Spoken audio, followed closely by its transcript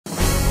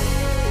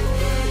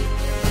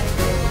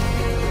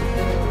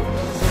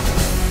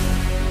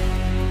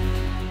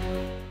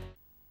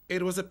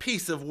It was a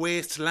piece of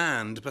waste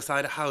land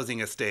beside a housing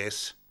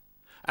estate.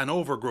 An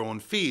overgrown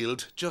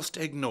field just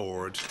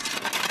ignored.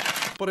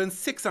 But in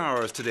 6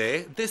 hours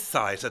today, this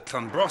site at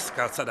Clonbrusque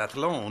outside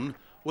Athlone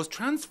was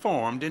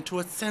transformed into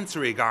a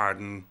sensory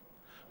garden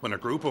when a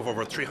group of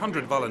over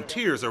 300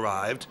 volunteers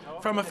arrived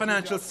from a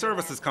financial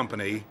services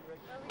company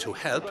to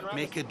help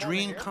make a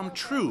dream come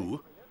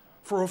true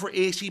for over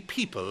 80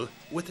 people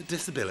with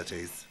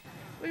disabilities.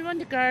 We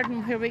want a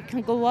garden where we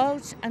can go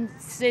out and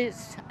sit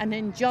and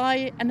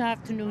enjoy an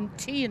afternoon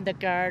tea in the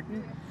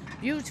garden,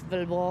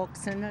 beautiful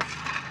walks in it,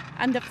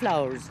 and the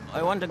flowers.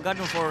 I want a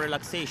garden for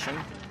relaxation,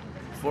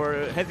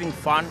 for having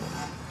fun,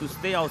 to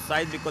stay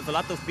outside, because a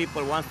lot of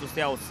people want to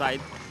stay outside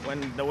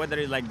when the weather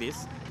is like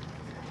this,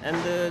 and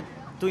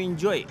to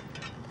enjoy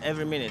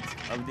every minute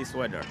of this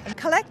weather.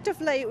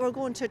 Collectively, we're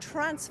going to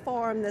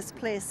transform this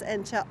place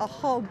into a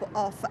hub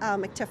of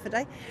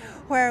activity,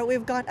 where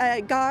we've got a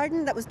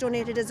garden that was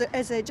donated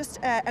as just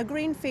a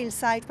greenfield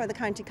site by the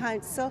County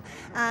Council,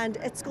 and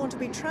it's going to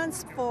be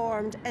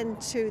transformed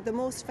into the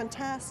most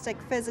fantastic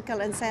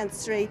physical and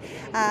sensory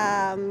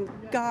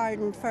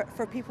garden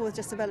for people with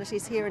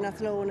disabilities here in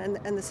Athlone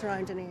and the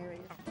surrounding area.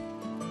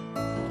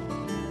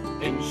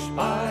 Inch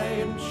by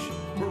inch,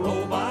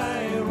 row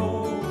by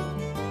row,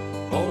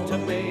 to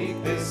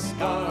make this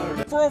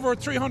garden. For over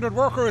 300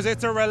 workers,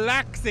 it's a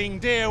relaxing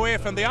day away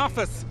from the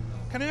office.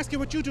 Can I ask you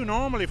what you do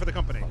normally for the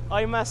company?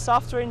 I'm a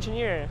software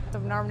engineer.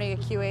 I'm normally a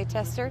QA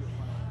tester,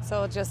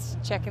 so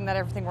just checking that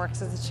everything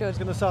works as it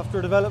should. In the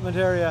software development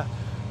area,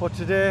 but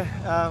today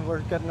we're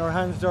getting our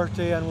hands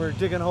dirty and we're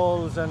digging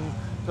holes and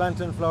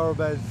planting flower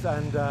beds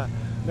and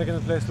making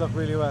the place look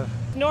really well.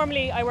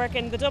 Normally I work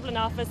in the Dublin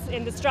office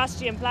in the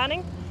strategy and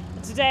planning.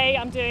 Today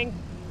I'm doing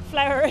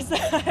flowers,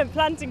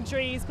 planting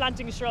trees,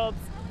 planting shrubs,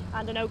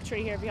 and an oak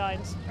tree here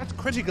behind. That's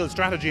critical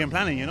strategy and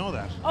planning, you know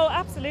that. Oh,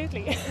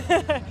 absolutely.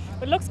 But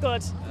it looks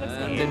good.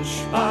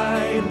 Inch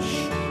by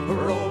inch,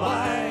 row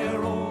by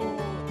row,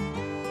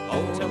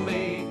 to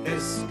make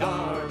this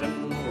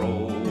garden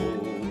grow.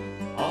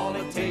 All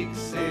it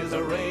takes is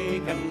a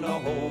rake and a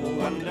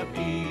hoe and a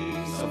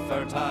piece of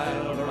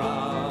fertile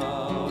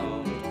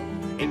ground.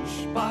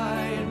 Inch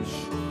by inch,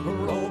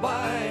 row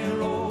by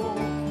row,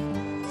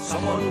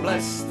 someone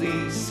bless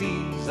these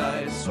seeds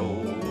I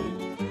sow.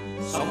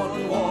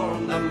 Someone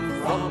warn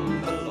them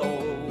from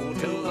below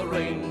till the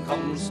rain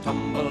comes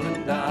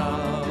tumbling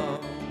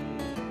down.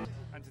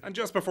 And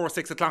just before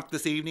 6 o'clock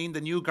this evening, the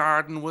new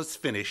garden was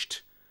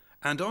finished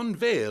and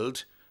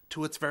unveiled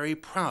to it's very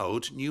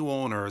proud new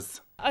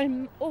owners.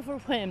 I'm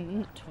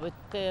overwhelmed with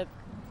the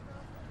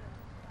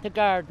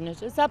garden.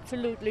 It is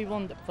absolutely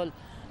wonderful.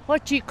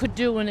 What you could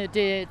do in a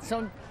day, it's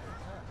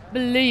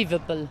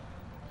unbelievable.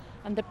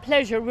 And the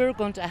pleasure we're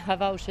going to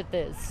have out of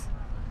this.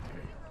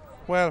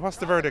 Well, what's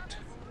the verdict?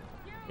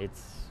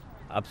 It's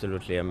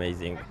absolutely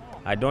amazing.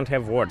 I don't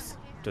have words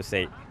to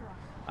say.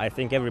 I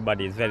think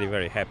everybody is very,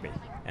 very happy,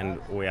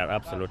 and we are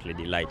absolutely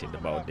delighted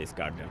about this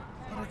garden.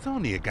 But it's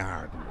only a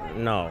garden.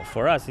 No,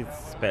 for us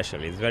it's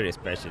special. It's very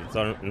special.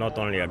 It's not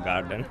only a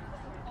garden.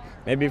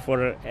 Maybe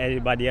for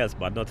everybody else,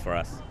 but not for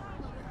us.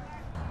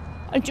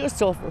 I'm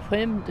just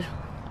overwhelmed.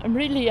 I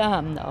really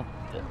am now.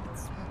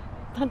 It's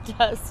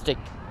fantastic.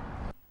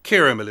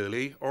 Ciara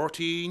Malooly,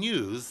 RTE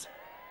News,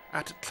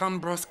 at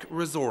Clonbrusque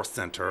Resource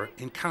Centre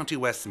in County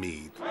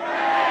Westmeath.